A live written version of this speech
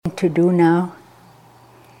to do now,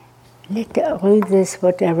 let all this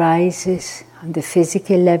what arises on the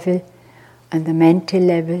physical level, on the mental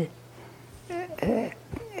level,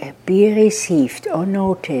 be received or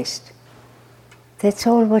noticed. That's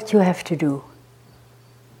all what you have to do.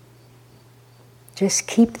 Just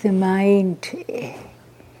keep the mind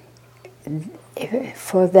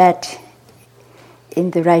for that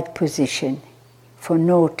in the right position, for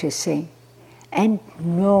noticing and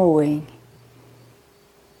knowing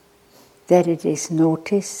that it is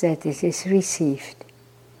noticed, that it is received.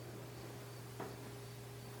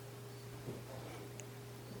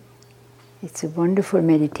 It's a wonderful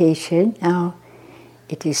meditation. Now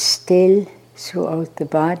it is still throughout the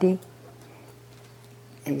body,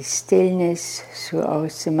 there is stillness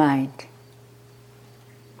throughout the mind.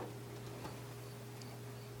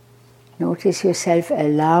 Notice yourself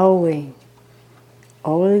allowing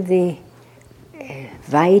all the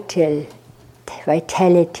vitality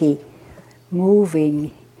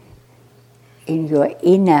moving in your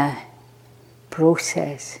inner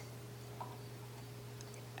process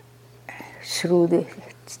through the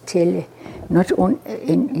till not on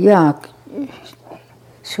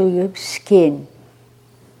through your skin,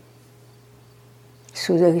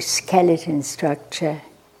 through the skeleton structure,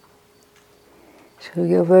 through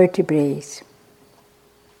your vertebrae.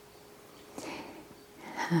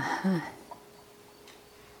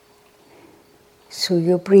 Through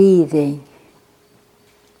your breathing.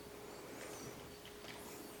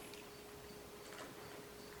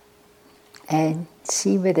 And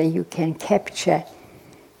see whether you can capture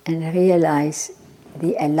and realize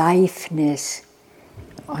the aliveness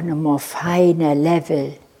on a more finer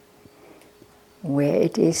level, where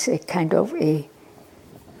it is a kind of a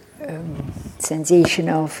sensation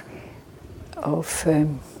of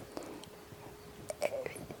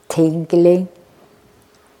tingling,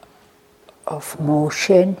 of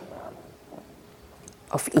motion,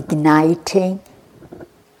 of igniting.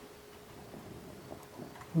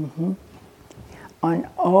 On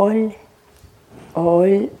all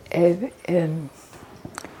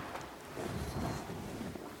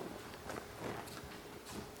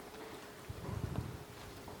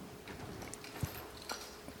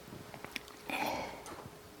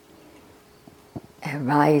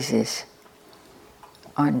arises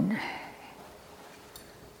on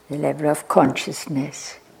the level of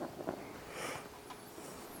consciousness,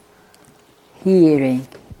 hearing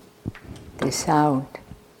the sound.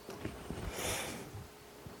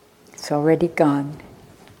 It's already gone.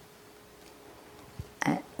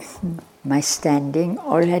 My standing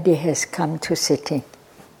already has come to sitting.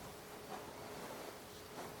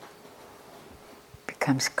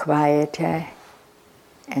 Becomes quieter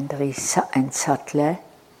and subtler.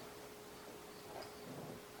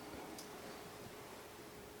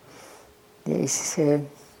 There is a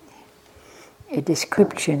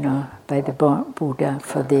description by the Buddha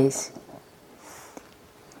for this,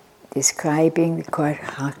 describing the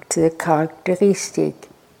characteristic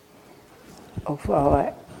of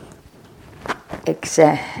our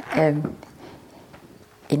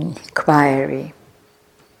inquiry.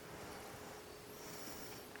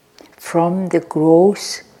 From the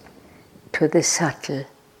gross to the subtle.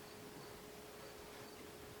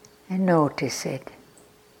 And notice it.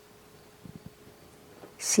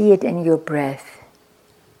 See it in your breath.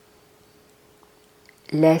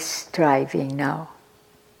 Less striving now.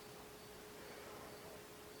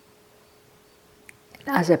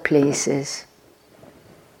 In other places,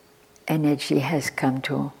 energy has come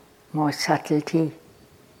to more subtlety,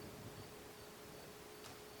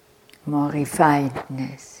 more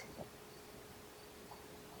refinedness.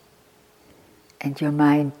 And your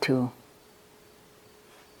mind too.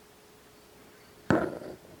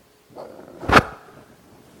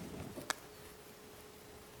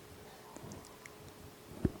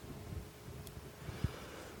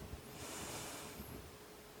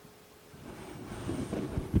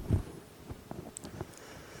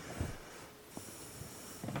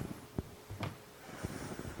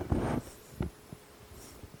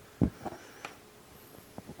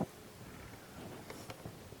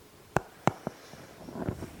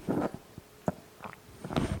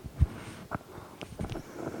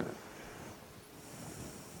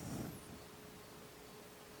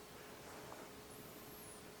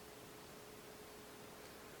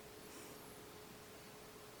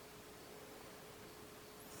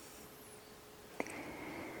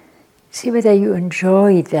 See whether you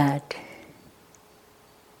enjoy that.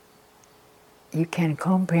 You can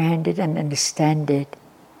comprehend it and understand it,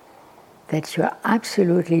 that you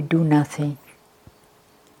absolutely do nothing.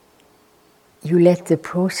 You let the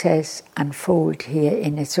process unfold here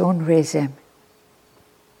in its own rhythm.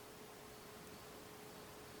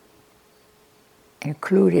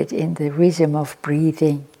 included in the rhythm of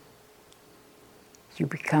breathing. You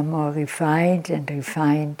become more refined and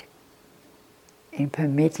refined in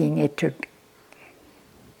permitting it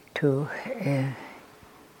to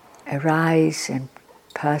arise and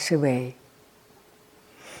pass away.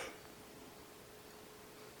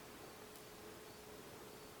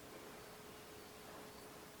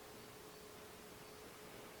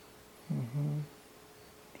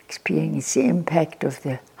 Experience the impact of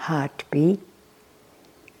the heartbeat.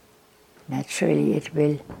 Naturally, it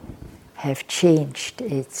will have changed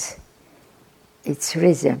its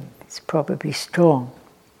rhythm. It's probably strong.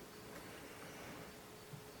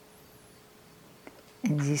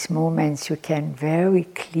 In these moments, you can very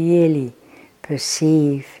clearly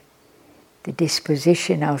perceive the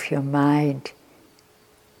disposition of your mind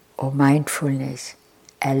or mindfulness,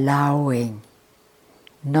 allowing,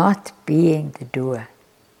 not being the doer.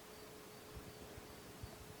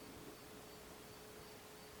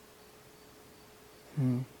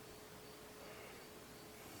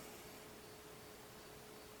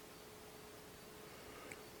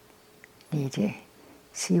 Need to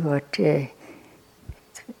see whether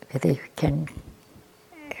you can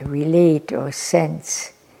relate or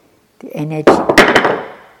sense the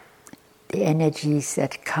energies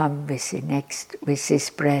that come with with this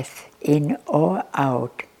breath, in or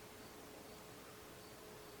out.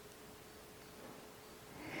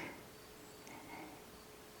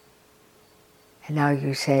 Allow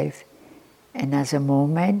yourself another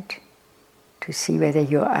moment to see whether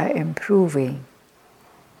you are improving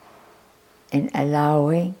in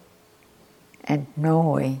allowing and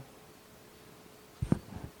knowing.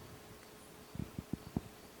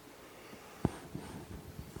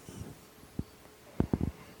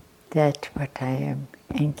 That's what I am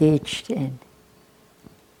engaged in.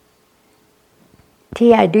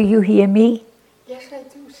 Tia, do you hear me? Yes, I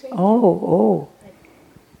do. Oh.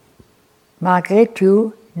 Margaret,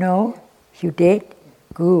 you? No? You did?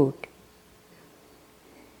 Good.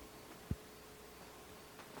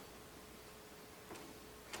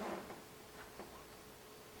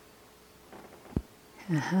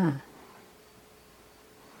 Uh-huh.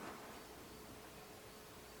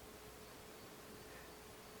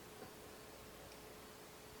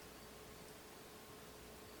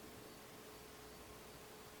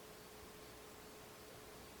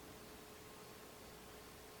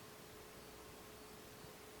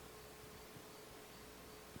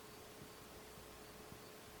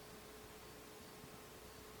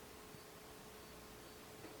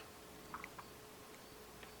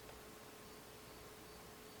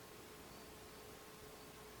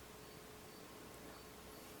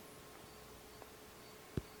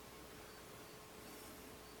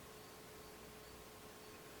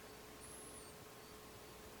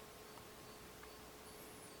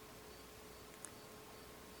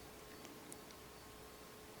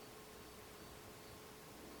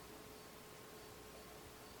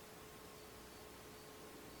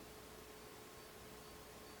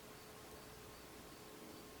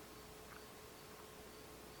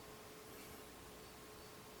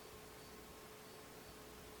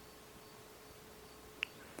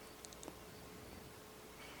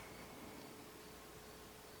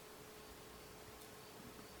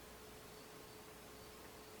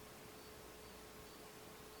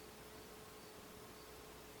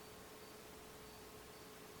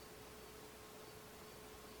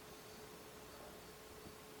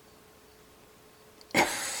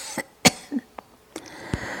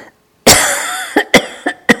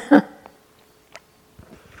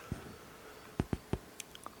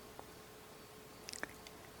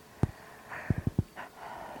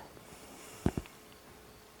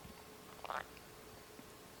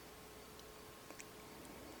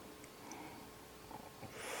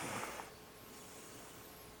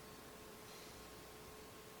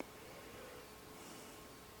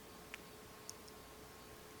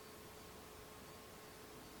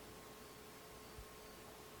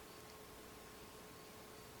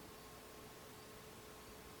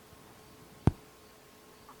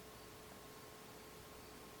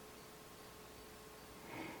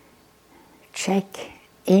 Check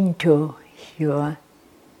into your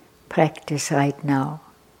practice right now.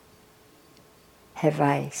 Have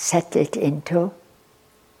I settled into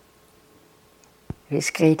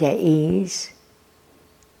with greater ease,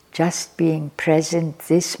 just being present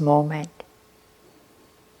this moment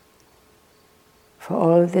for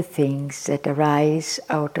all the things that arise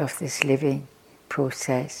out of this living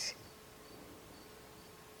process?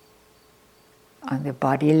 On the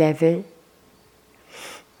body level,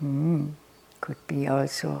 could be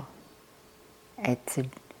also at the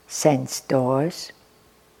sense doors.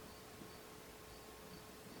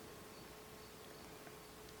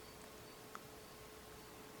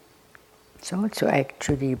 It's also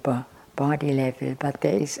actually body level, but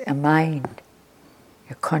there is a mind,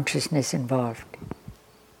 a consciousness involved.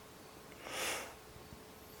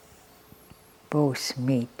 Both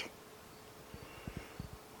meet.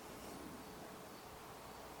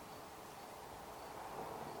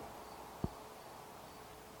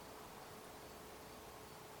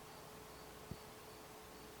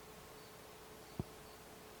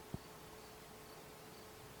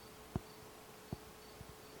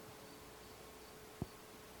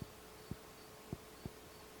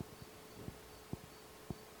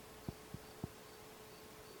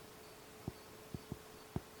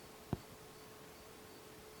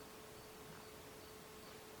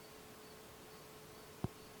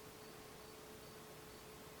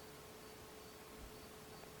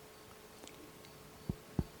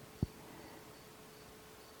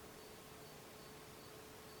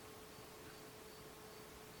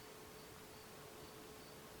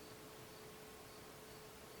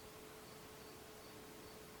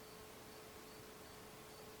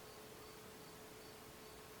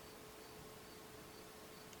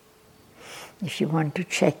 If you want to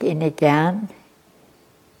check in again,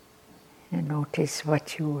 and notice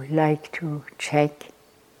what you like to check.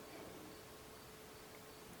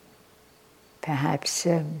 Perhaps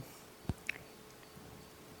to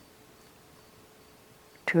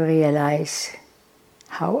realize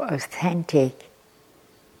how authentic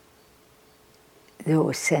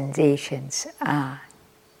those sensations are,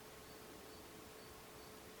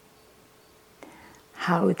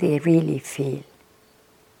 how they really feel,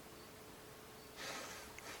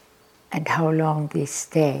 and how long they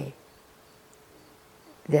stay,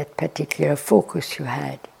 that particular focus you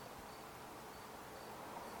had.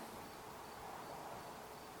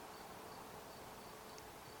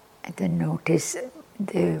 And then notice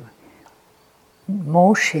the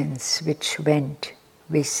motions which went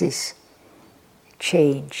with this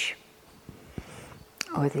change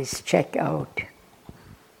or this check out.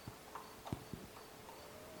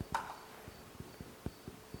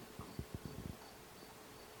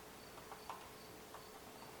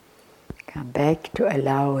 Come back to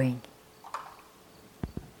allowing.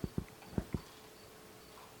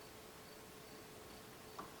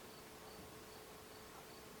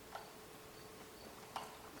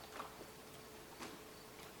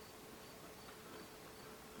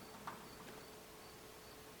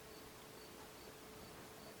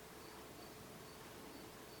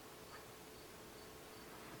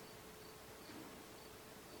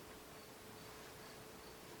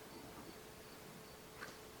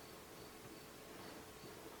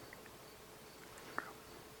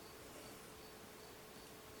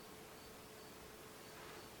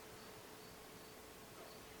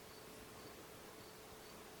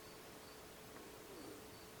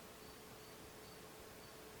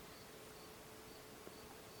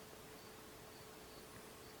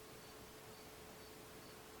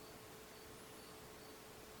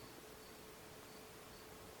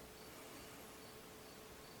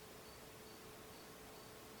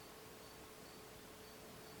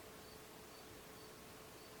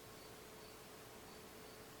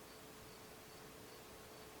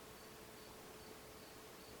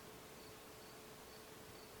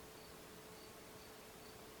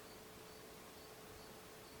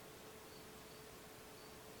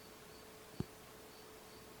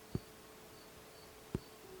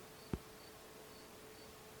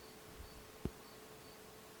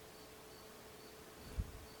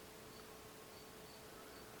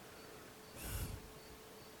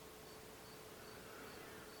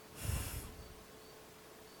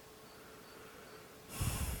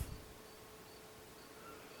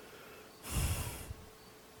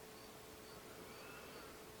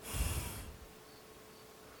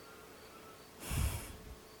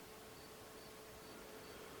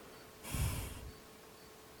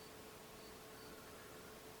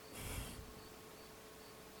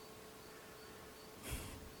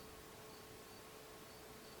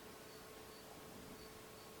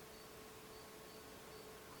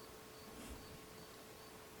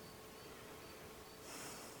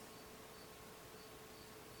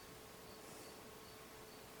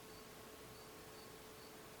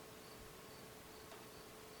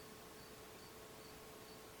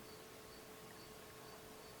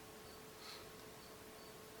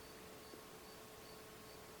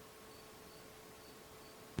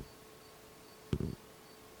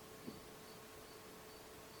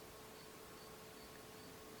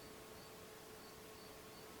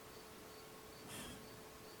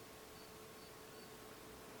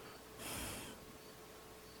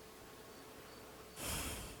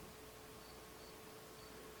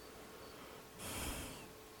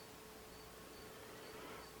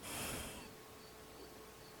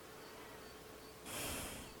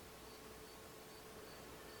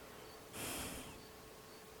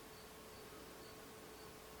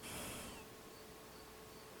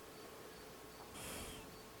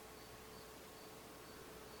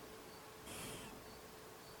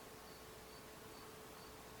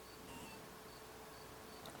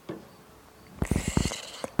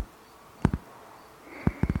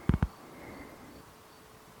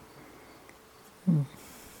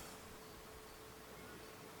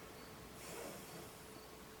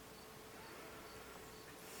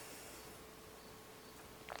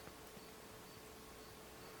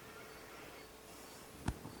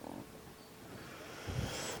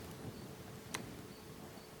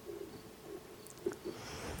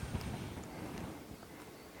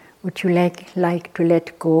 Would you like to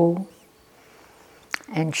let go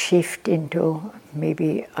and shift into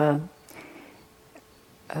maybe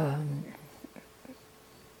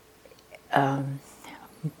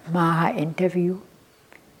Maha interview?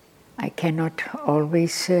 I cannot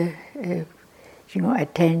always,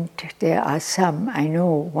 attend. There are some I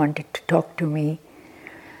know wanted to talk to me,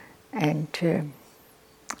 and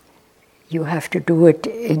you have to do it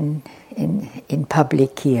in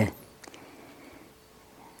public here.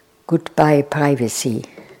 Goodbye privacy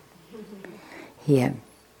here,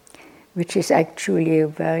 which is actually a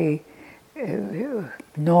very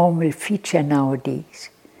normal feature nowadays.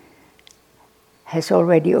 Has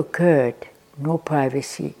already occurred, no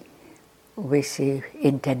privacy with the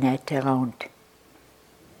internet around.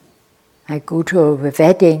 I go to a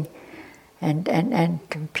wedding and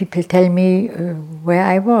people tell me where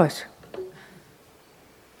I was.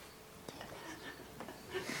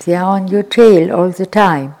 They are on your trail all the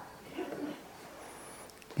time.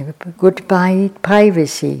 Goodbye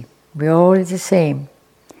privacy, we're all the same.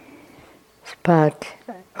 It's part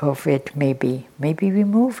of it, maybe. Maybe we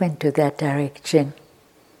move into that direction.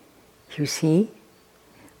 You see?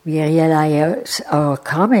 We realize our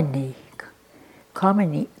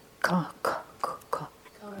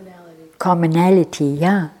commonality,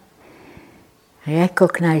 yeah.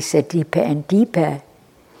 Recognize it deeper and deeper.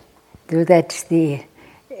 So that's the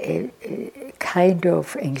kind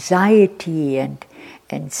of anxiety and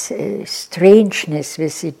strangeness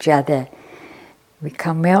with each other. We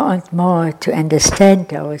come more and more to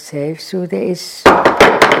understand ourselves. So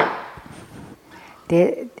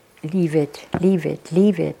leave it.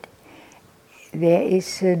 There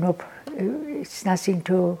is no. It's nothing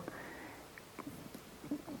to.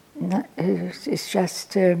 It's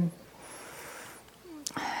just a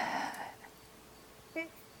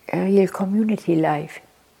real community life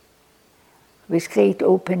with great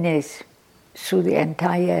openness through the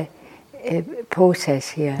entire process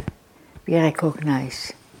here. We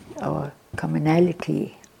recognize our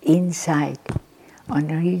commonality inside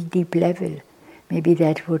on a real deep level. Maybe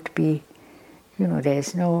that would be,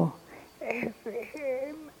 there's no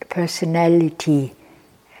personality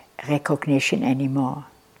recognition anymore.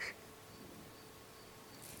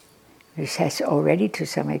 This has already to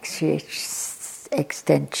some extent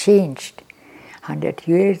changed. 100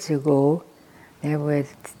 years ago, there were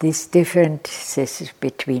these differences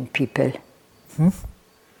between people.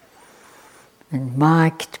 And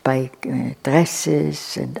marked by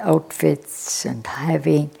dresses and outfits and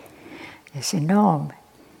having is a norm.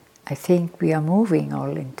 I think we are moving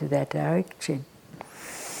all into that direction.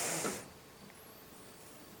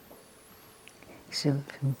 So,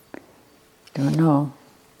 don't know.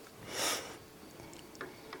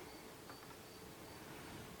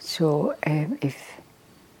 So,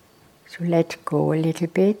 so let go a little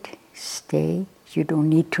bit, stay. You don't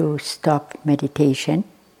need to stop meditation.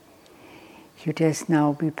 You just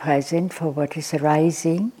now be present for what is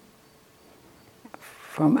arising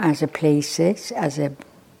from other places, other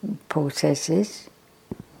processes,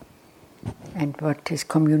 and what is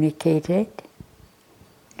communicated,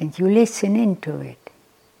 and you listen into it.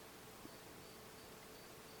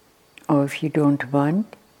 Or if you don't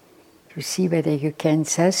want, you see whether you can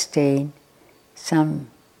sustain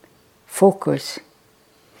some focus,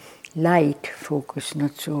 light focus,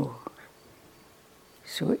 not so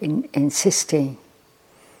insisting.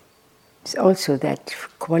 It's also that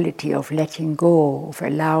quality of letting go, of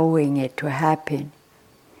allowing it to happen.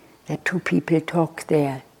 That two people talk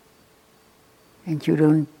there and you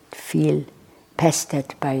don't feel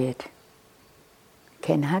pestered by it.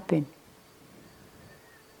 Can happen.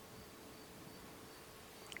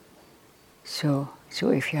 So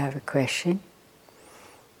if you have a question,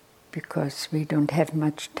 because we don't have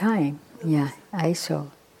much time. Yeah, I saw.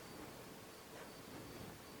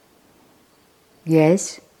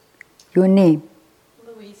 Yes? Your name?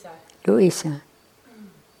 Louisa.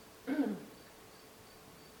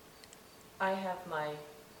 I have my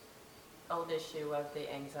old issue of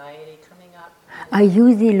the anxiety coming up. Are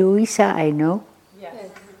you the Louisa I know? Yes.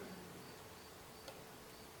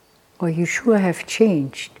 Oh, you sure have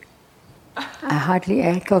changed. I hardly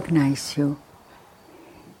recognize you.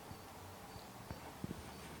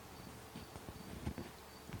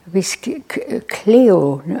 With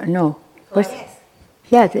Cleo, no. Yes.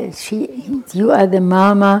 Yeah, you are the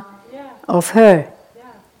mama of her.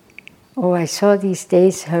 Yeah. Oh, I saw these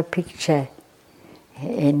days her picture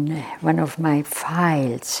in one of my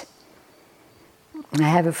files. I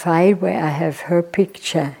have a file where I have her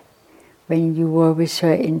picture when you were with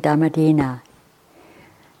her in Damadena.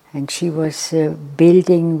 And she was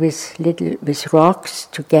building with rocks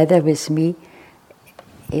together with me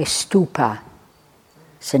a stupa.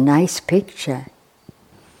 It's a nice picture.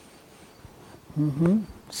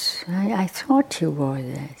 So I thought you wore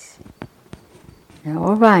this. Now,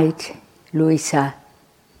 all right, Louisa.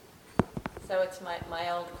 So it's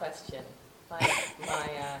my old question. My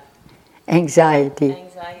Anxiety.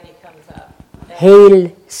 anxiety comes up.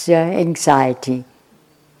 Hail the anxiety.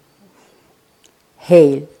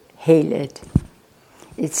 Hail it.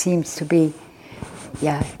 It seems to be,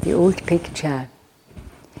 the old picture.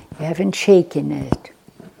 You haven't shaken it.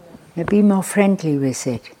 Now be more friendly with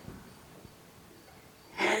it.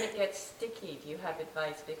 When it gets sticky, do you have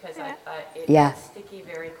advice? Because it Yeah. gets sticky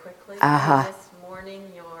very quickly. Uh-huh. And this morning,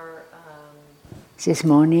 This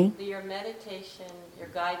morning? your meditation, your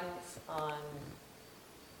guidance on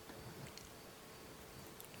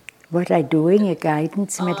What are doing? A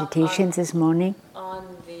guidance meditation this morning? on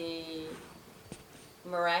the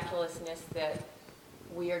miraculousness that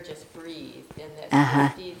we are just breathed and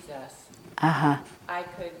that He feeds us.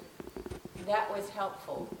 That was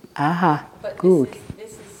helpful. But Good.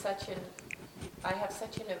 This is I have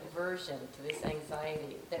such an aversion to this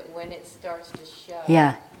anxiety that when it starts to show.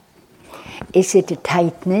 Yeah. Is it a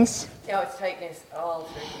tightness? Oh, it's tightness all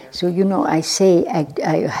through here. So, I say,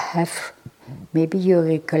 I have, maybe you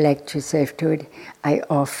recollect yourself to it, I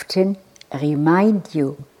often remind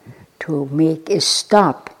you to make a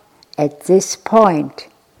stop at this point,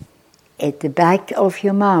 at the back of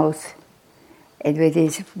your mouth, and it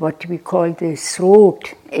is what we call the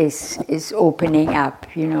throat is opening up,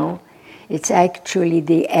 It's actually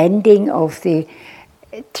the ending of the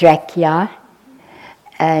trachea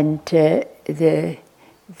and the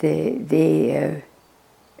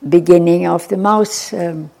beginning of the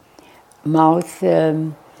mouth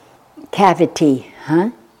cavity,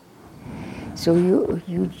 So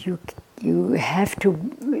you have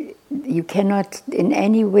to. You cannot in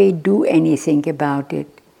any way do anything about it.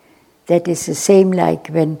 That is the same like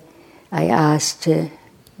when I asked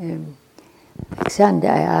Alexander,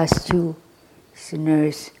 I asked you, the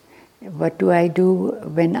nurse, what do I do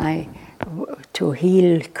to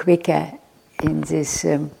heal quicker in this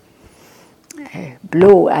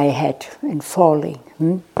blow I had in falling,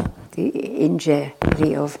 the injury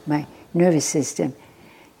of my nervous system.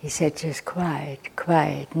 He said, just quiet,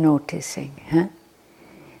 noticing.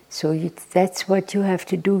 So that's what you have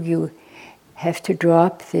to do. You have to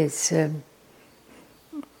drop this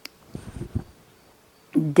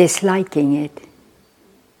disliking it.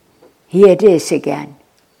 Here it is again.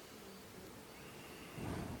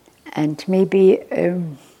 And maybe,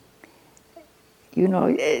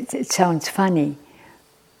 it sounds funny,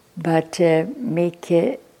 but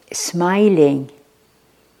make smiling,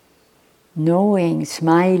 knowing,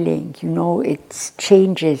 smiling, it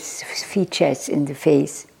changes features in the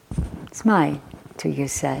face. Smile to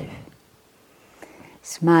yourself.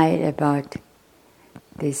 Smile about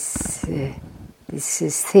this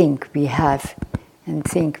thing we have and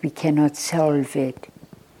think we cannot solve it.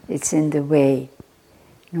 It's in the way.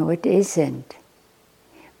 No, it isn't.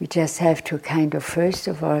 We just have to first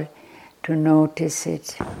of all, to notice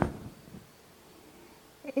it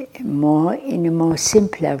in a more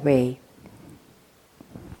simpler way.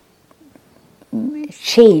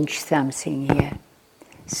 Change something here.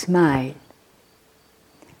 Smile.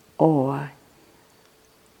 Or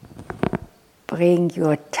bring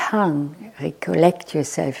your tongue, recollect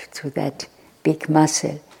yourself to that big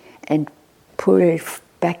muscle and pull it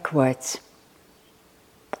backwards.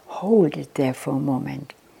 Hold it there for a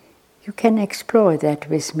moment. You can explore that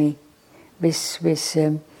with me, with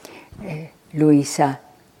Louisa.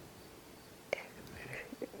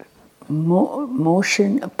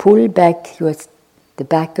 Motion, pull back the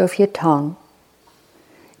back of your tongue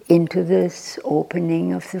into this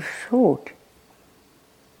opening of the throat.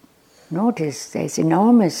 Notice there's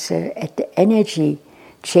enormous energy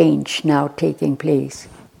change now taking place.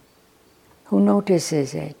 Who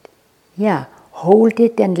notices it? Yeah, hold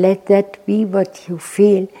it and let that be what you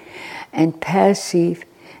feel and perceive,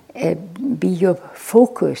 be your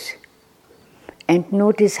focus. And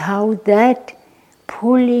notice how that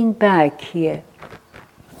pulling back here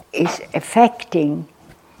is affecting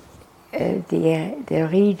the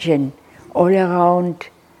region all around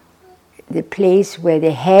the place where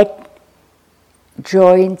the head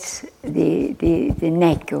joins the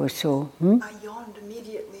neck or so. I yawned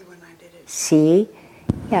immediately when I did it. See?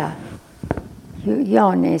 Yeah.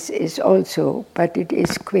 Yawn is also, but it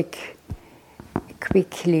is quickly.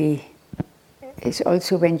 It's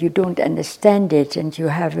also when you don't understand it and you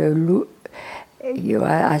have you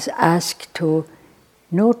are asked to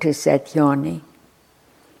notice that yawning.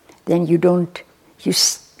 Then you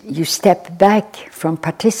step back from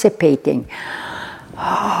participating.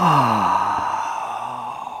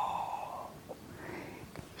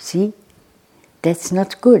 See, that's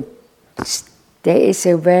not good. There is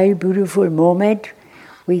a very beautiful moment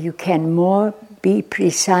where you can more be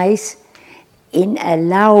precise in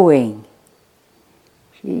allowing.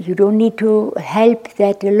 You don't need to help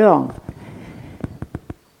that along.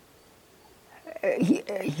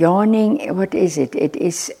 Yawning, what is it? It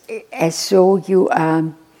is as though you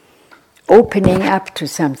are opening up to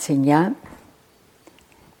something, yeah?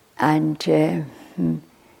 And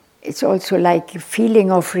it's also like a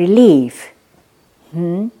feeling of relief.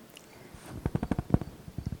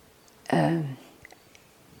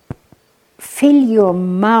 Fill your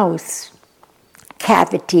mouth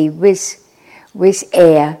cavity with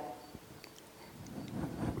air.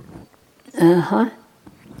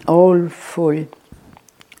 All full.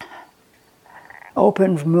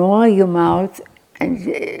 Open more your mouth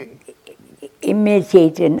and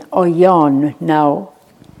imitate or yawn now.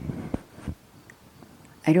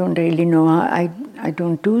 I don't really know how, I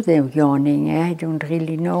don't do the yawning. I don't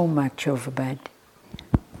really know much of that.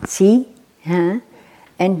 See? And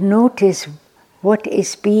notice what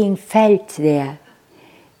is being felt there.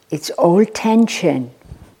 It's all tension,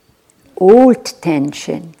 old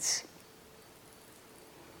tensions.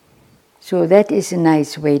 So that is a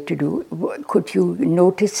nice way to do. Could you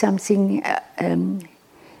notice something,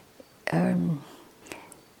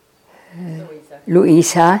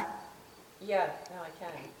 Louisa? Yeah, no, I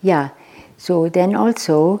can. Yeah. So then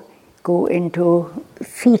also go into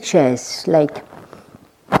features like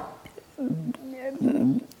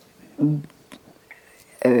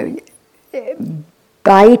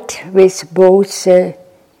bite with both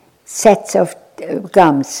sets of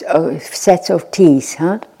gums or sets of teeth,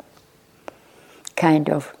 kind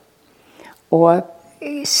of, or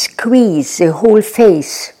squeeze the whole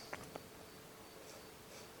face,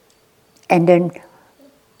 and then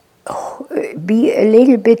be a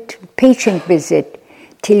little bit patient with it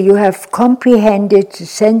till you have comprehended the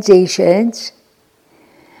sensations,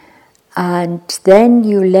 and then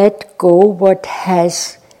you let go what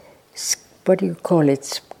has, what do you call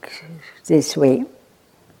it, this way?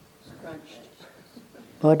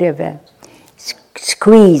 Whatever.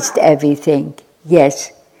 Squeezed everything,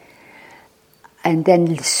 yes. And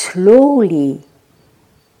then slowly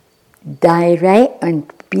direct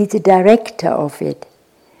and be the director of it.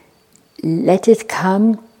 Let it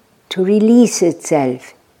come to release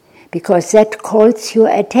itself, because that calls your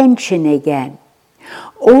attention again.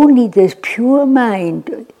 Only the pure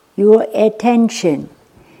mind, your attention,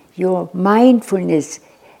 your mindfulness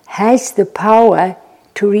has the power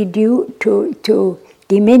to reduce, to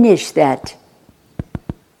diminish that.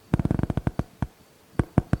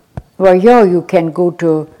 Well, yeah, you can go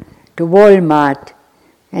to Walmart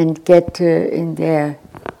and get in their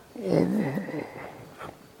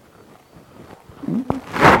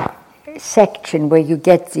section where you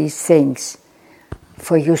get these things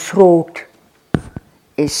for your throat,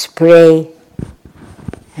 a spray,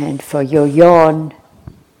 and for your yawn,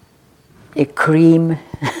 a cream,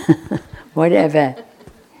 whatever.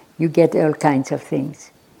 You get all kinds of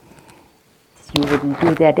things. You wouldn't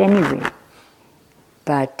do that anyway.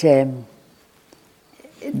 But in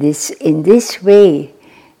this way,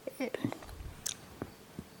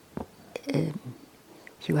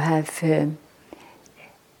 you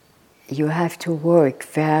have to work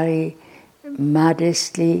very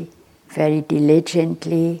modestly, very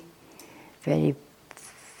diligently, very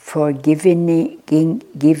forgivingly,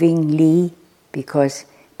 because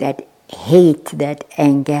that hate, that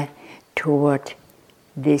anger toward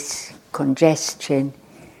this congestion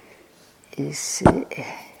is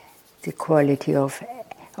the quality of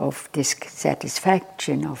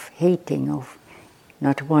dissatisfaction, of hating, of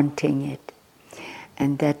not wanting it.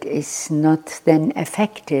 And that is not then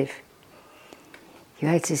effective. You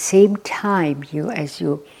at the same time, as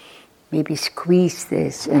you maybe squeeze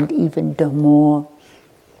this and even the more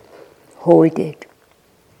hold it,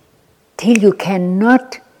 till you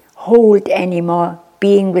cannot hold anymore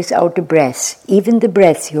being without a breath, even the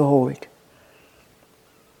breath you hold.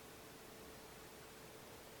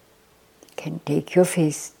 You can take your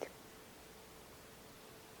fist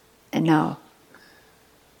and now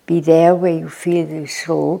be there where you feel the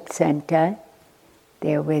throat center,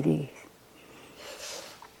 there where the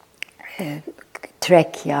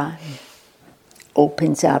trachea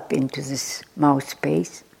opens up into this mouth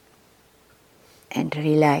space, and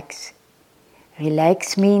relax.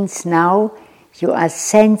 Relax means now you are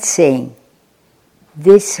sensing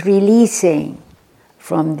this releasing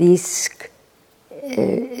from this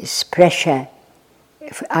pressure,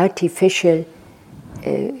 artificial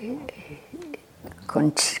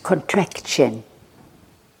contraction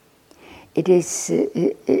it's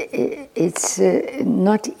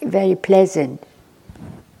not very pleasant,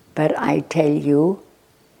 but I tell you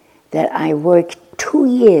that I worked 2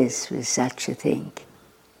 years with such a thing.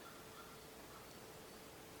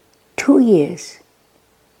 2 years.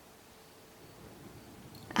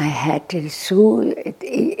 I had to through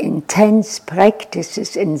intense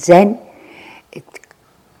practices in Zen,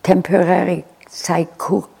 temporary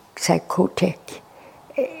psychotic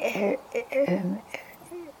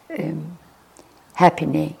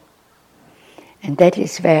happening. And that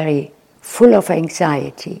is very full of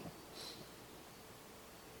anxiety.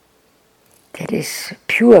 That is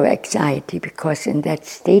pure anxiety, because in that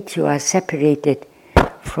state you are separated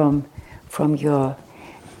from your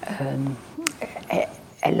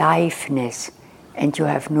aliveness, and you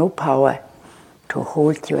have no power to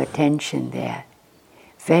hold your attention there.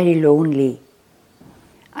 Very lonely.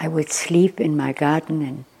 I would sleep in my garden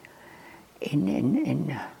and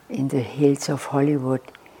in the hills of Hollywood.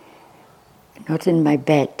 Not in my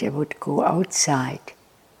bed. I would go outside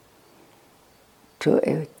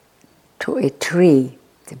to a tree,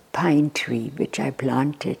 the pine tree, which I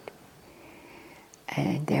planted.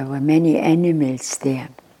 And there were many animals there,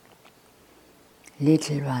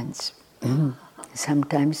 little ones.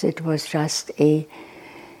 Sometimes it was just a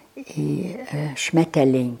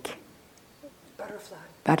Schmetterling,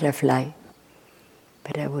 butterfly.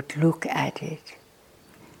 But I would look at it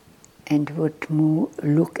and would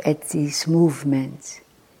look at these movements,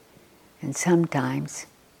 and sometimes,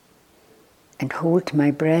 and hold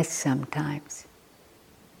my breath sometimes.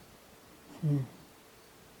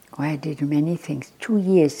 I did many things. 2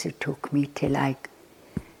 years it took me till it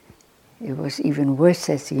was even worse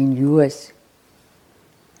as in yours.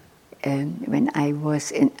 When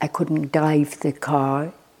I couldn't drive the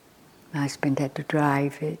car. My husband had to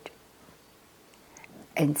drive it.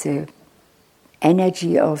 And the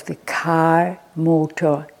energy of the car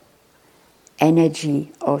motor,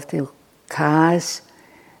 energy of the car's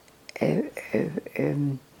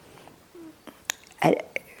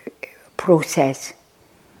process,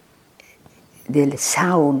 the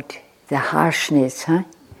sound, the harshness,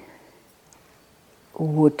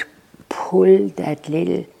 would pull that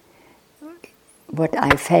little, what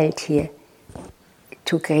I felt here,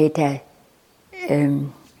 to greater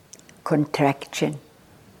contraction.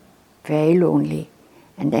 Very lonely,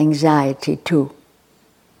 and anxiety too.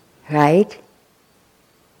 Right?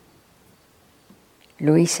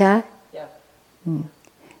 Louisa? Yeah.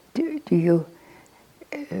 Do you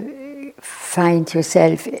find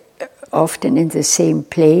yourself often in the same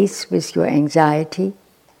place with your anxiety?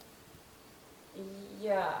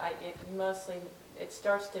 Yeah, it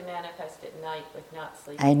starts to manifest at night with not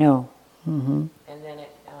sleeping. I know. Mm-hmm. And then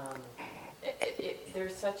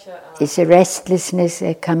there's such a... Is a restlessness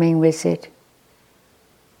coming with it?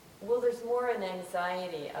 Well, there's more an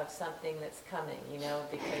anxiety of something that's coming,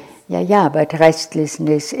 because... Yeah, but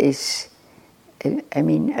restlessness is,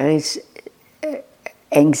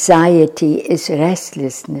 anxiety is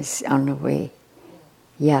restlessness on a way.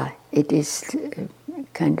 Yeah, it is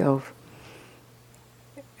kind of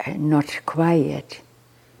not quiet.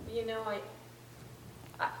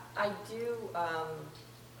 I do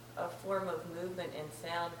a form of movement and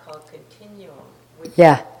sound called continuum, which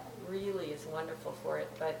really is wonderful for it.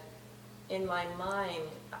 But in my mind,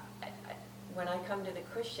 when I come to the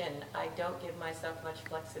Christian, I don't give myself much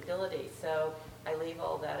flexibility. So I leave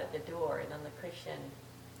all that at the door. And on the Christian,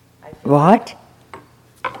 I feel what?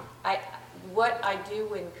 What I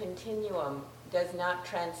do in continuum does not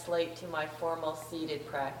translate to my formal seated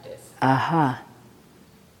practice. Aha.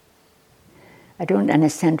 I don't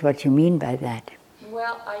understand what you mean by that.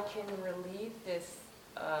 Well, I can relieve this.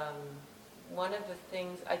 One of the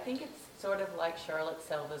things, I think it's sort of like Charlotte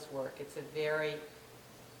Selva's work. It's a very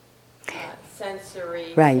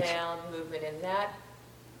sensory sound movement, and that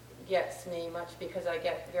gets me much because I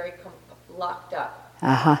get very locked up.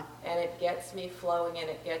 Uh-huh. And it gets me flowing, and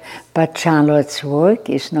it gets... But Charlotte's work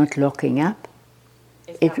is not locking up.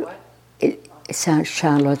 Is that what?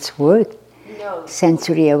 Charlotte's work. No.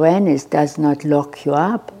 Sensory awareness does not lock you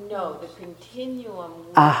up. No, the continuum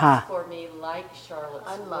works for me like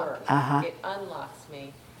Charlotte's work. It unlocks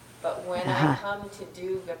me. But when I come to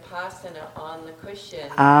do Vipassana on the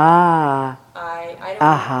cushion, I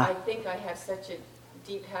think I have such a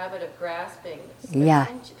deep habit of grasping.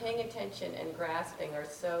 Paying attention and grasping are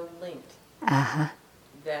so linked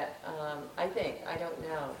that I don't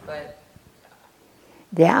know, but...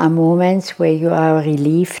 There are moments where you are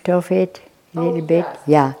relieved of it a little bit. Yes.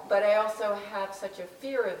 Yeah. But I also have such a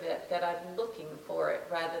fear of it that I'm looking for it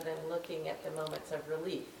rather than looking at the moments of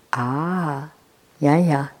relief.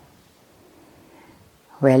 Yeah.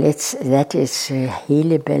 Well, that is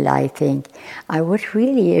healable, I think. I would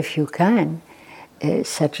really, if you can,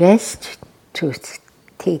 suggest to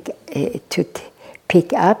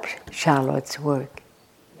pick up Charlotte's work.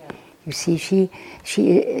 Yeah. You see,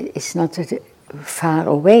 she is not far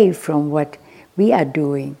away from what we are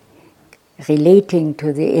doing, relating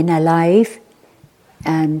to the inner life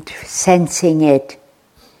and sensing it.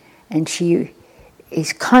 And she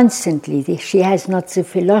is constantly, she has not the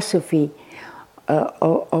philosophy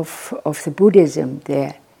of the Buddhism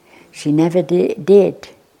there. She never did.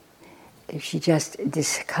 She just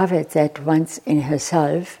discovered that once in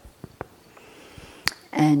herself.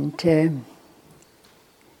 And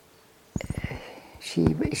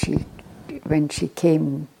when she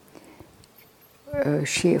came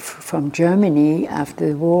from Germany after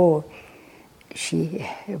the war, she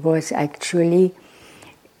was actually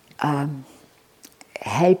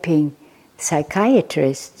helping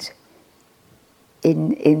psychiatrists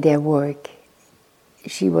in their work.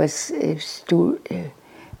 She was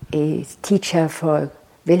a teacher for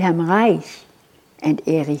Wilhelm Reich and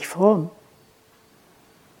Erich Fromm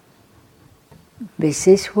with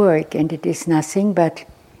this work, and it is nothing but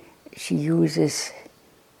she uses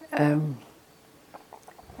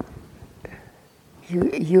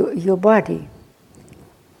your body.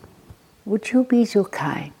 Would you be so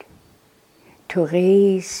kind to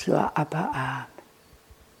raise your upper arm?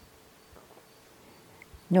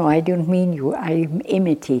 No, I don't mean you, I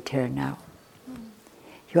imitate her now.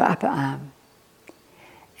 Your upper arm.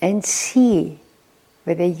 And see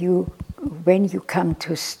whether when you come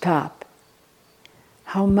to stop,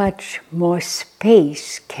 how much more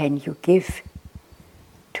space can you give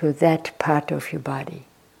to that part of your body?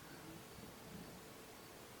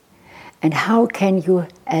 And how can you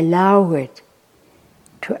allow it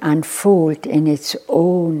to unfold in its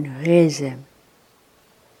own rhythm?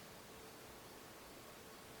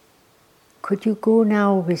 Could you go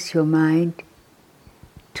now with your mind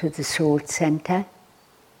to the soul center?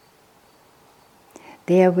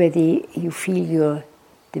 There where you feel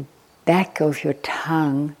the back of your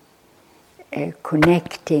tongue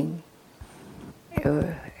connecting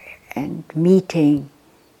and meeting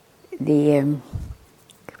the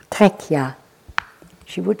trachea.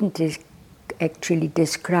 She wouldn't actually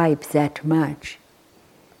describe that much.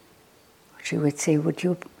 She would say, would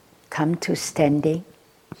you come to standing?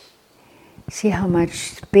 See how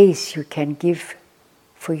much space you can give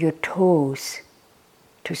for your toes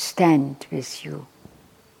to stand with you.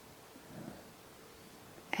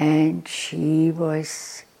 And she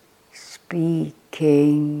was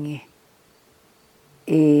speaking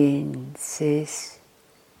in this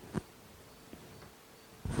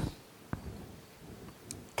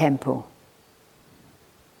tempo.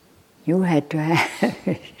 You had to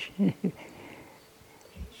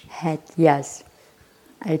have yes,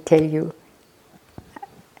 I tell you,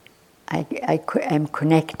 I am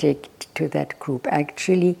connected to that group.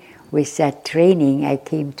 Actually, with that training, I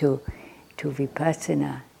came to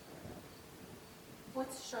Vipassana.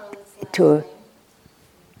 What's Charlotte's last name?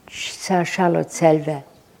 Charlotte Selver.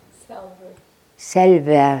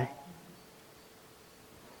 Selver.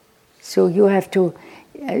 So you have to,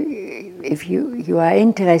 if you are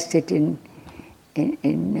interested in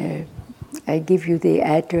I give you the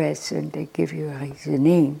address and I give you the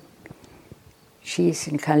name. She's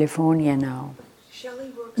in California now. Shelley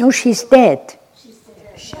works. No, she's dead. She's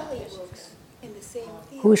dead. Shelley works in the same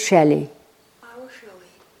field. Who's Shelley? Our Shelley.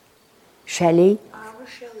 Shelley? Our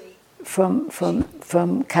Shelley. From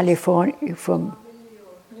California, from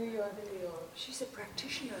New York. She's a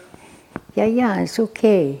practitioner. Yeah, it's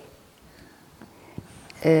okay.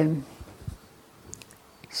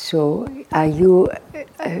 So, are you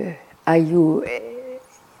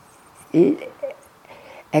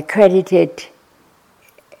accredited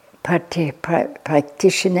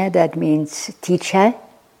practitioner? That means teacher.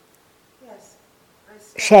 Yes.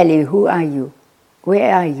 Shelley, who are you?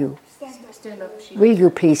 Where are you? Stand up. Will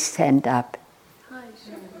you please stand up? Hi,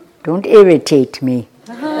 Shelley. Don't irritate me.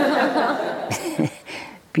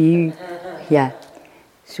 Yeah.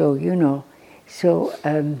 So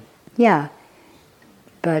yeah.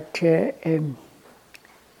 But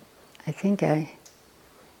I think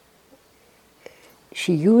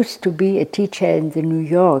she used to be a teacher in the New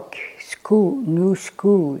York new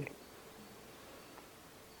school.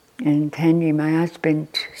 And Henry, my husband,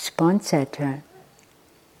 sponsored her.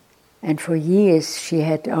 And for years she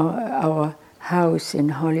had our house in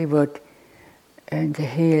Hollywood in the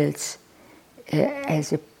hills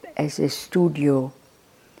as a studio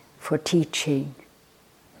for teaching.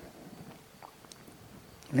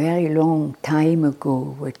 Very long time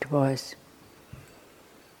ago it was.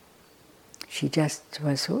 She just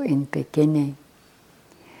was so in beginning.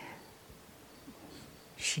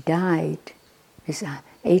 She died at the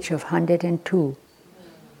age of 102.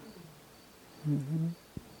 Mm-hmm.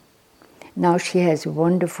 Now she has a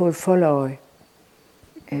wonderful follower.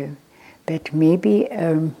 But maybe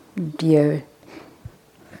dear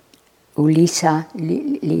Ulisa,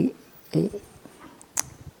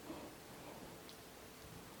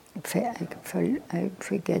 I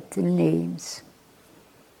forget the names.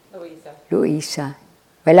 Louisa.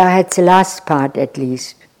 Well, I had the last part at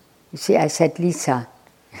least. You see, I said Lisa.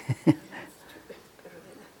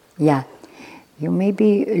 Yeah. You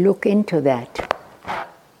maybe look into that.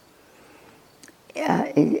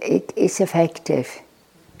 It is effective.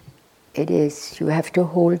 It is. You have to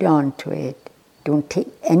hold on to it. Don't take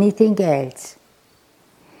anything else.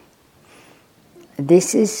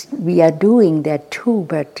 We are doing that too,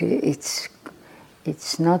 but it's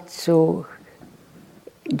not so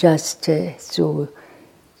just so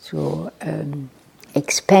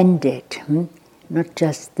expanded, not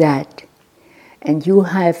just that. And you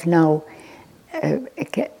have now,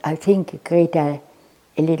 I think, a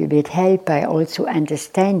little bit help by also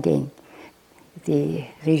understanding the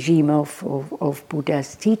regime of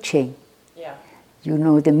Buddha's teaching. Yeah. You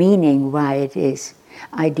know the meaning why it is.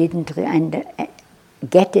 I didn't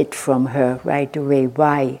get it from her right away.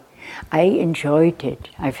 Why? I enjoyed it.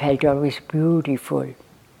 I felt it was beautiful.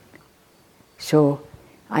 So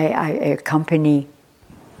I accompany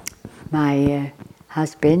my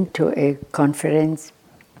husband to a conference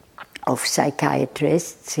of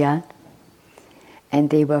psychiatrists, yeah, and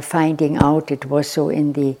they were finding out, it was so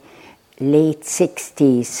in the late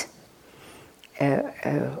 60s,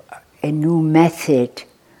 a new method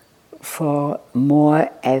for more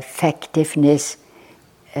effectiveness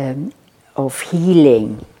of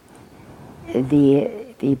healing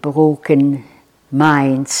the broken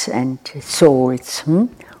minds and souls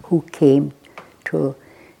who came to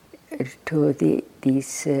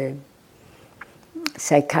these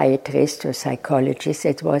psychiatrists or psychologists.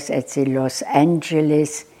 It was at the Los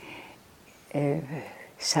Angeles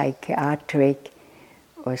Psychiatric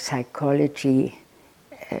or Psychology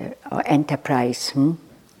or Enterprise.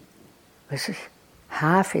 Was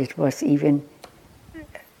half, it was even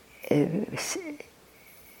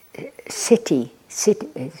city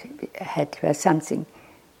had something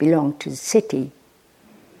belonged to the city,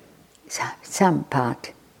 some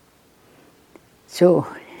part. So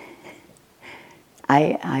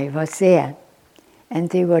I was there, and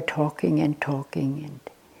they were talking and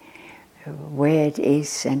where it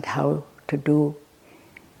is and how to do.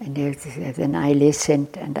 And then I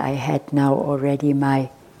listened, and I had now already my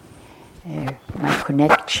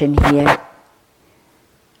connection here,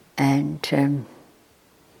 and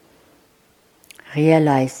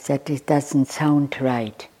realized that it doesn't sound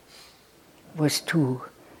right. It was too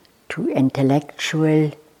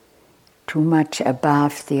intellectual, too much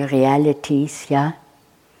above the realities, yeah?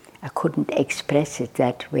 I couldn't express it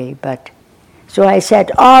that way, but... So I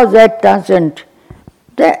said,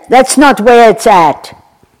 that's not where it's at,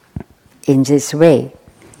 in this way.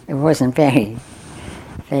 It wasn't very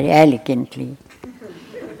elegantly,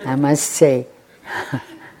 I must say,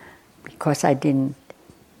 because I didn't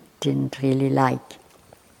really like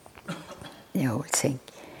the whole thing.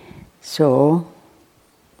 So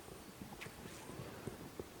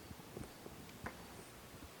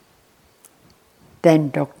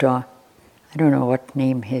then Dr., I don't know what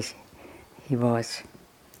name he was,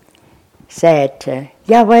 said,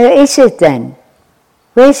 yeah, where is it then?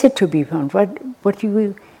 Where is it to be found? What do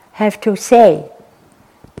you have to say?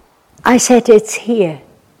 I said, it's here.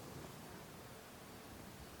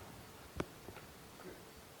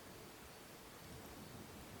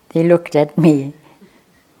 They looked at me.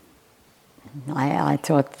 I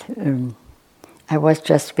thought, I was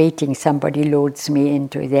just waiting, somebody loads me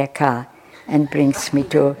into their car and brings me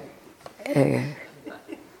to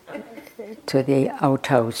the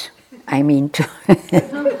outhouse. I mean to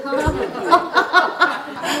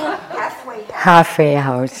halfway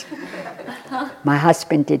house. My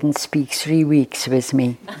husband didn't speak 3 weeks with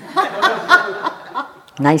me.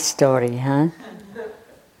 Nice story, huh?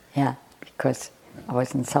 Yeah, because I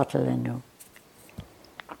wasn't subtle enough.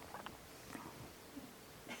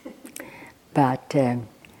 But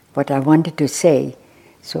what I wanted to say,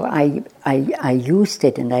 so I used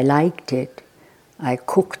it and I liked it. I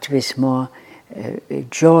cooked with more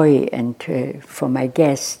joy and for my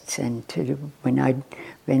guests, and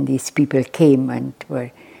when these people came and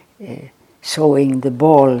were throwing the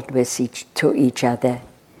ball to each other,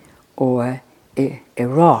 or a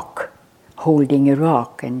rock, holding a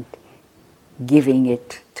rock and giving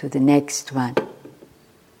it to the next one.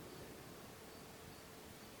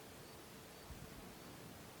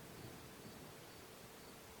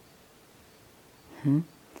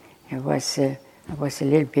 I was a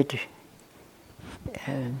little bit.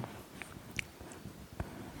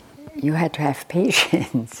 You had to have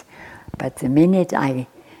patience, but the minute I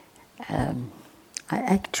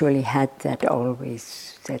actually had that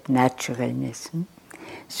always, that naturalness.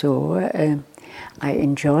 So I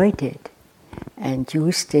enjoyed it and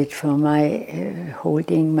used it for my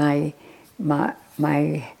holding my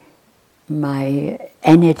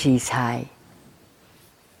energies high,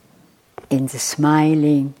 in the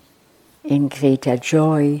smiling, in greater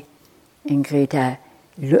joy, in greater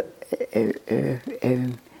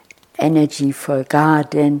energy for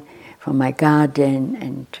my garden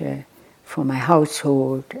and for my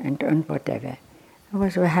household and whatever. I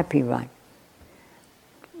was a happy one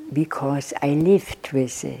because I lived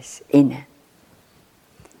with this inner.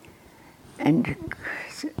 And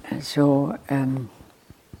so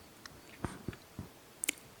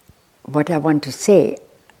what I want to say,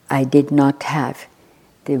 I did not have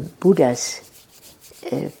the Buddha's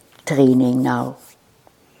training now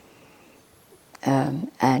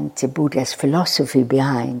and the Buddha's philosophy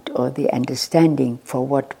behind, or the understanding for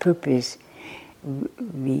what purpose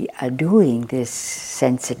we are doing this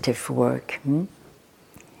sensitive work.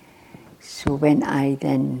 So when I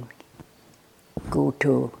then go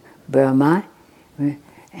to Burma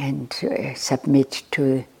and submit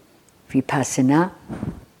to Vipassana,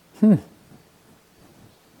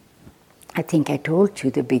 I think I told you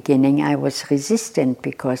the beginning I was resistant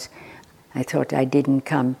because I thought I didn't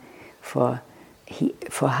come for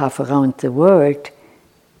half around the world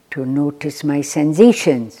to notice my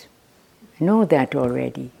sensations. I know that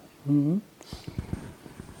already.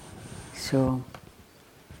 So,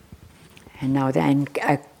 and now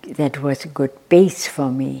that was a good base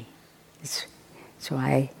for me. So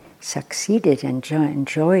I succeeded and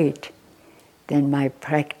enjoyed then my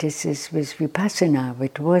practices with Vipassana,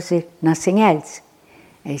 which was it, nothing else,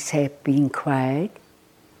 except being quiet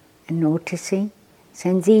and noticing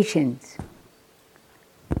sensations.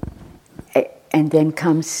 And then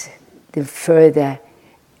comes the further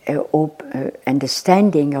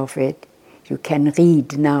understanding of it. You can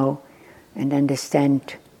read now and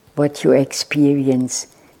understand what you experience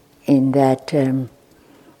in that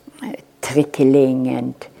trickling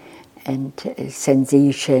and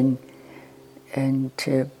sensation and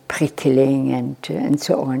prickling and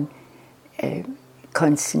so on.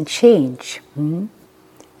 Constant change,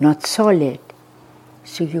 not solid.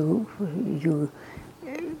 So you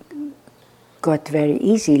got very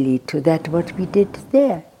easily to that what we did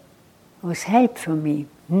there. It was help for me.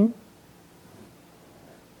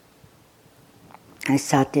 I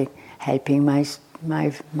started helping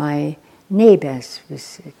my neighbors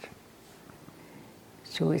with it.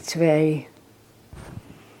 So it's very,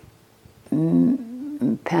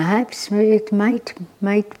 perhaps it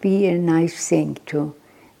might be a nice thing to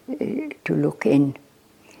look in.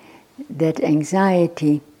 That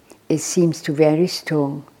anxiety, it seems to be very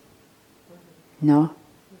strong. No?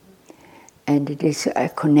 And it is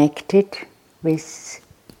connected with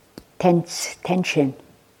tension.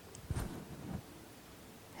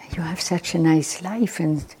 You have such a nice life,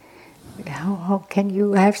 and how can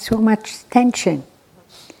you have so much tension?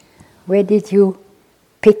 Where did you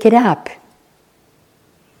pick it up?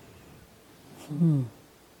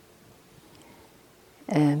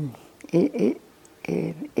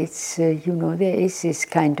 It's there is this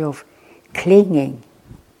kind of clinging.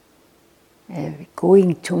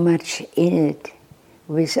 Going too much in it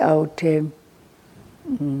without,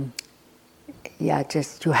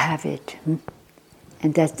 just to have it.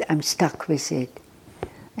 And that I'm stuck with it.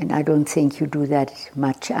 And I don't think you do that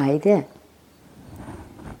much either.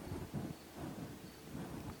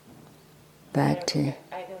 But I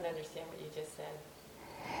don't understand what you just said.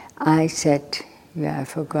 I said, I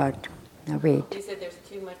forgot. Now wait. You said there's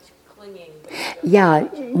too much clinging.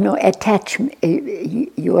 Attachment.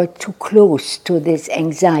 You are too close to this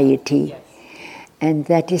anxiety, yes. And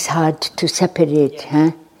that is hard to separate, yes.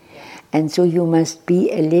 Yes. And so you must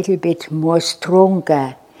be a little bit more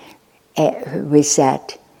stronger with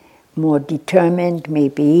that, more determined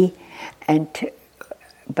maybe, and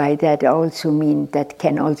by that also mean that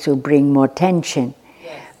can also bring more tension.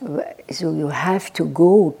 Yes. So you have to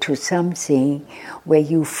go to something where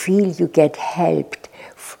you feel you get helped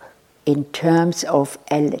in terms of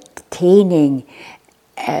attaining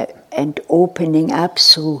and opening up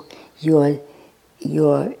through your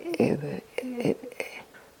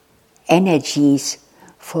energies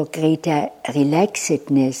for greater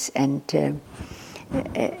relaxedness and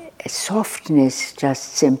softness,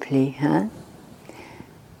 just simply.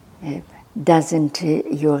 Doesn't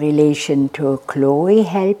your relation to Chloe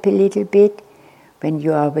help a little bit when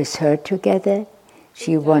you are with her together?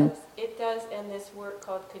 It does, and this work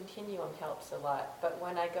called Continuum helps a lot. But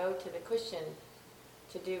when I go to the cushion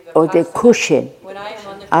to do Vipassana... Oh, the cushion. When I am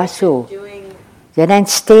on the cushion doing... Then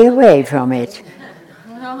stay away from it.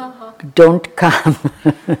 Don't come.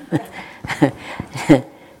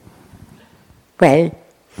 Well,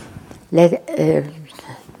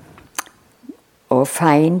 or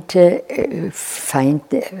find.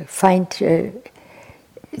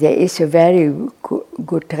 There is a very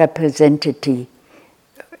good representative.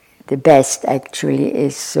 The best, actually,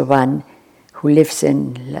 is the one who lives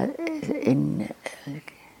in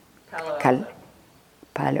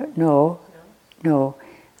No,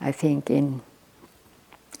 I think in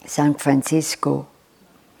San Francisco.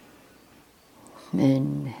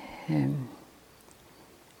 And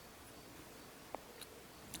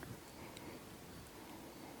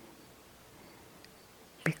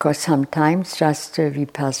because sometimes just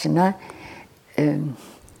Vipassana,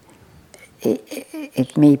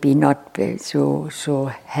 it may be not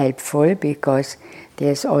so helpful, because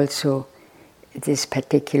there's also this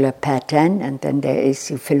particular pattern, and then there is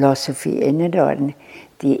the philosophy in it, or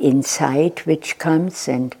the insight which comes,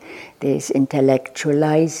 and there's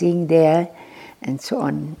intellectualizing there, and so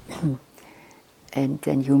on. And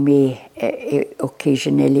then you may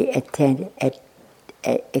occasionally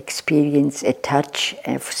experience a touch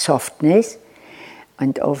of softness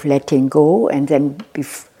and of letting go, and then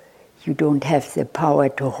you don't have the power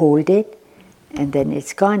to hold it, and then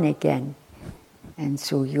it's gone again. And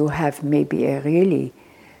so you have maybe a really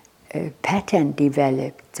pattern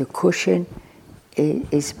developed. The cushion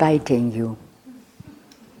is biting you.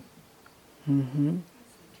 Mm-hmm.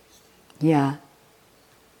 Yeah.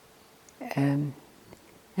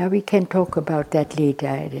 Now we can talk about that later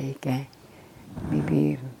again.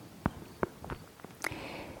 Maybe.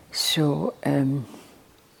 So,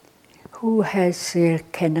 who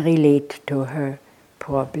can relate to her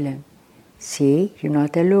problem? See, you're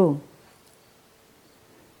not alone.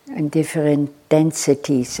 And different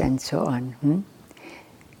densities and so on.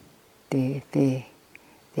 The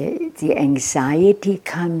anxiety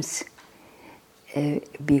comes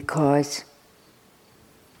because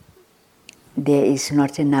there is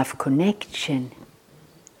not enough connection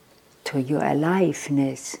to your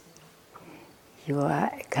aliveness. You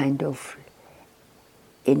are kind of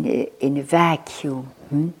in a vacuum.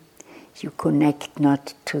 You connect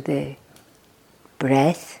not to the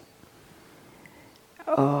breath,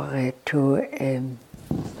 or to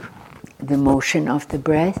the motion of the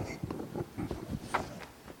breath,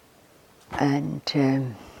 and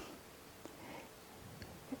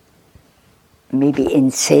maybe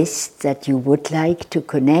insist that you would like to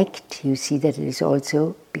connect. You see that it is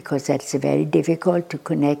also, because that's very difficult to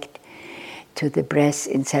connect to the breath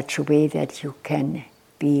in such a way that you can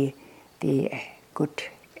be the good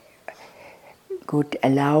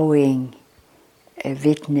allowing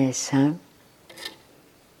witness, huh?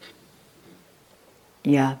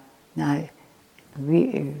 Yeah, I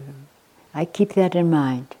keep that in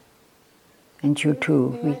mind, and you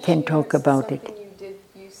too. We can talk about it.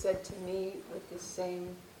 You said to me with this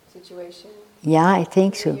same situation. Yeah, I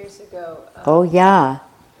think so. Years ago. Oh yeah.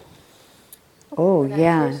 Oh when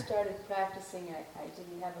yeah. When I first started practicing, I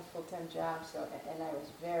didn't have a full-time job, and I was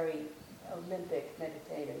very Olympic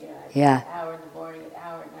meditator. I'd an hour in the morning, an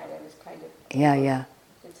hour at night. I was kind of the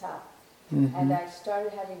top. Mm-hmm. And I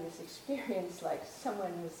started having this experience like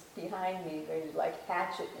someone was behind me, ready to like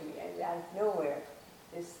hatchet me, and out of nowhere,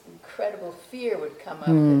 this incredible fear would come up.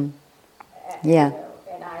 And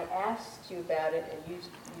I asked you about it, and you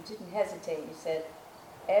didn't hesitate. You said,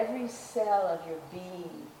 every cell of your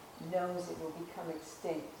being knows it will become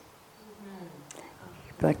extinct.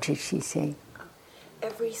 Mm-hmm. What did she say?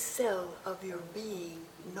 Every cell of your being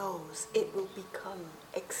knows it will become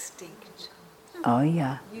extinct. Oh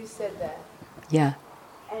yeah. You said that. Yeah.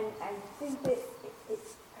 And I think that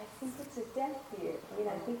it's a death fear.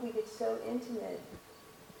 I think we get so intimate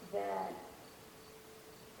that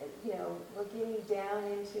we're getting down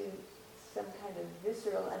into some kind of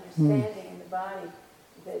visceral understanding in the body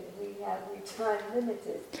that we're time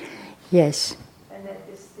limited. Yes. And that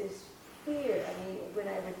this fear. When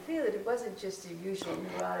I would feel it, it wasn't just a usual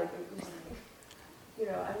neurotic. It was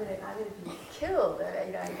I'm gonna be killed. I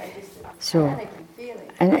just panicky feeling.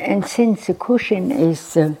 And since the cushion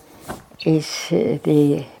is the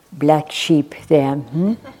black sheep there,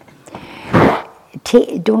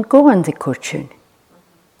 don't go on the cushion.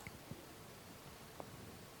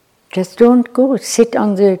 Just don't go. Sit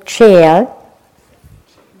on the chair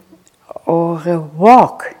or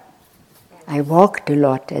walk. I walked a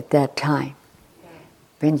lot at that time.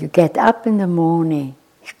 When you get up in the morning,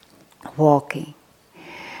 walking.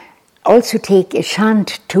 also take a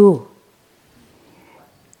chant too.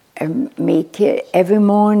 Make every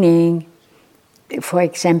morning, for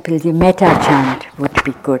example, the metta chant would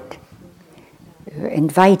be good.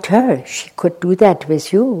 Invite her. She could do that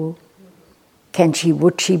with you.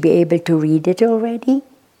 Would she be able to read it already?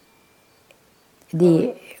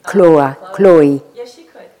 Chloe. Yes, she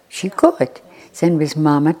could. She could. Then with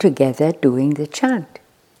Mama together doing the chant.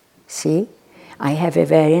 See? I have a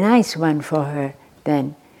very nice one for her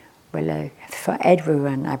then. Well, for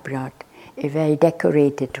everyone I brought a very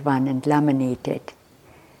decorated one and laminated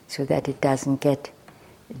so that it doesn't get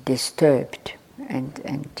disturbed.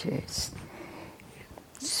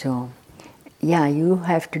 So, yeah, you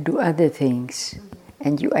have to do other things,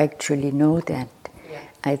 and you actually know that. Yeah.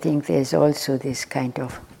 I think there's also this kind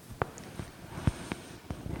of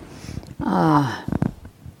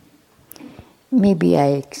maybe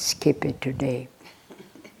I skip it today.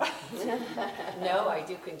 No, I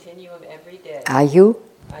do continue them every day. Are you?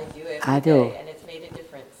 I do every day, and it's made a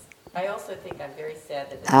difference. I also think I'm very sad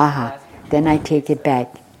that this is the last one. Then I take it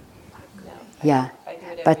back. No, Yeah, I do it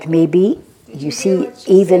every but day. maybe, you see,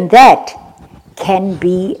 even that can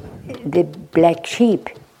be the black sheep.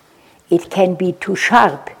 It can be too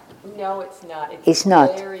sharp. No, it's not. It's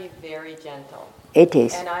not. Very, very gentle. It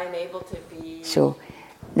is. And I'm able to be... So,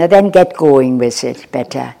 now then get going with it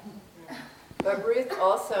better. But Ruth,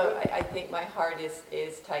 also, I think my heart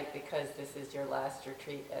is tight because this is your last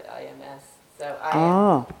retreat at IMS. So I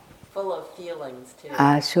am full of feelings too.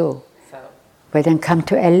 So. So. Well, then come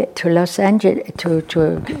to Los Angeles, to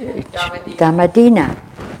Damadina.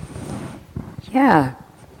 Yeah,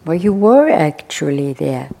 well, you were actually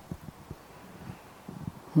there.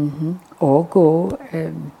 Or go,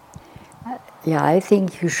 I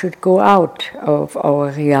think you should go out of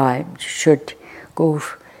our realm. You should go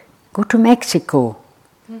to Mexico.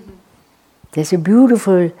 There's a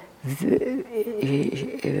beautiful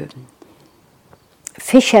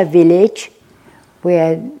fisher village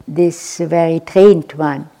where this very trained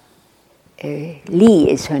one, Lee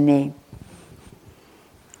is her name,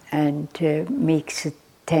 and makes a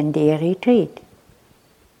 10-day retreat.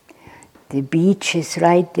 The beach is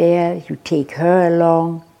right there, you take her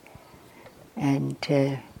along, and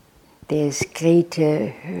there's great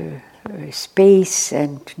space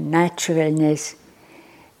and naturalness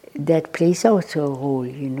that plays also a role,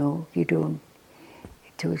 you know. You don't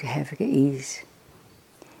to have ease.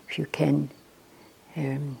 If you can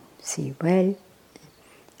see, well,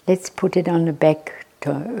 let's put it on the back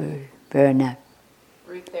burner.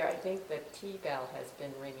 Ruth, there, I think the tea bell has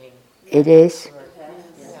been ringing. It is?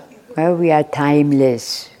 Yeah. Well, we are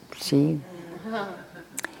timeless, see?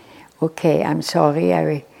 Okay, I'm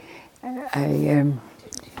sorry,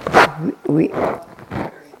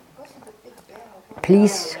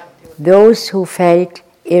 please, those who felt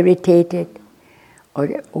irritated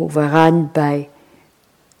or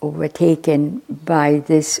overtaken by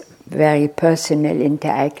this very personal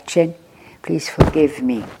interaction, please forgive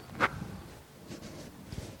me.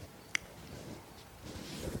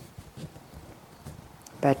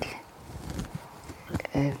 But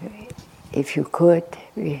if you could,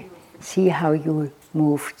 see how you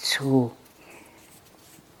moved through.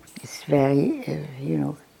 It's very,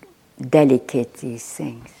 delicate, these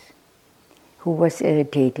things. Who was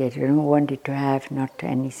irritated, wanted to have not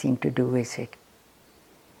anything to do with it?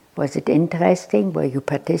 Was it interesting? Were you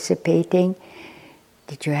participating?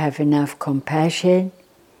 Did you have enough compassion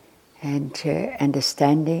and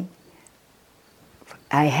understanding?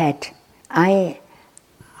 I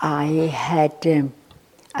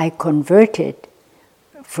converted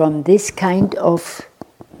from this kind of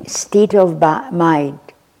state of mind,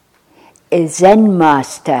 a Zen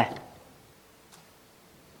master.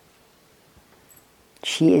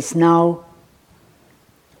 She is now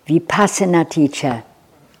Vipassana teacher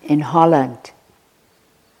in Holland.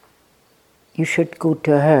 You should go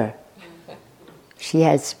to her. She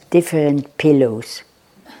has different pillows.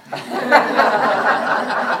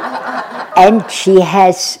 And she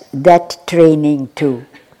has that training too.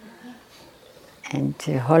 And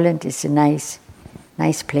Holland is a nice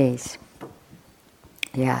place.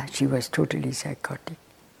 Yeah, she was totally psychotic.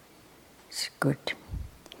 It's good.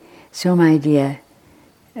 So, my dear,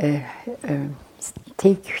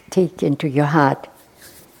 take into your heart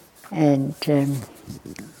and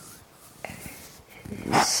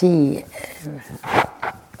see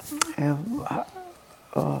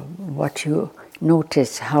what you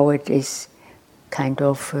notice, how it is kind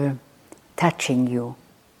of touching you,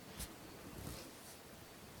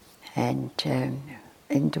 and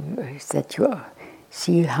that you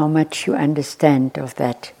see how much you understand of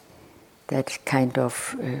that kind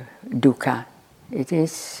of dukkha it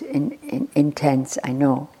is intense, I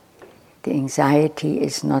know. The anxiety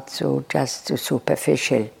is not so just so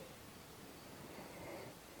superficial.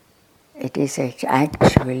 It is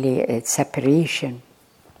actually a separation.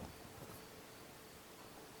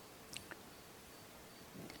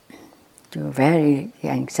 The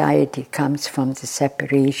anxiety comes from the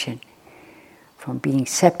separation, from being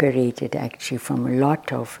separated actually from a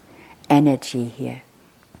lot of energy here.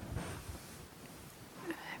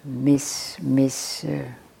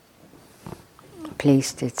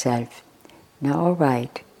 Placed itself. Now, all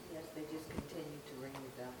right. Yes, they just continue to ring the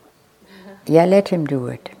bell. Yeah, let him do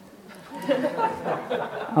it.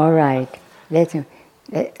 All right. Let him.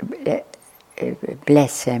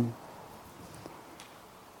 Bless him.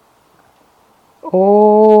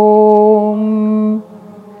 Om.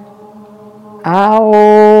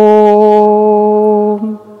 Aom.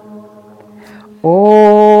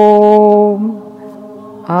 Om.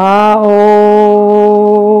 Aom.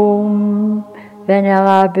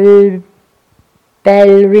 Venerable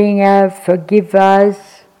bell ringer, forgive us.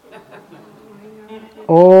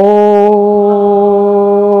 Om.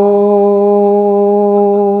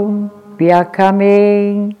 We are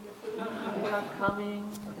coming.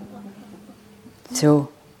 So,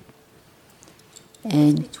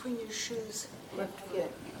 and Between your shoes, left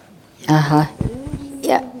foot.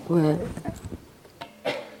 Yeah, well,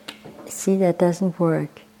 see, that doesn't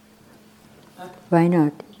work. Why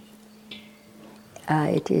not?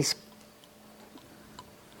 It is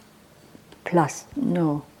plus,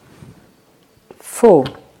 no, foam.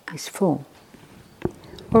 It's foam.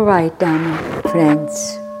 All right, Dana,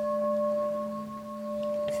 friends.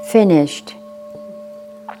 Finished.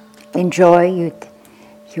 Enjoy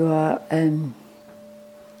your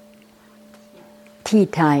tea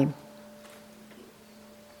time.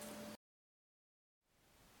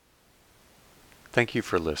 Thank you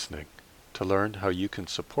for listening. To learn how you can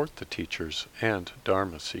support the teachers and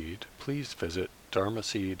Dharma Seed, please visit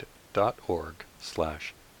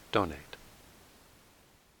dharmaseed.org/donate.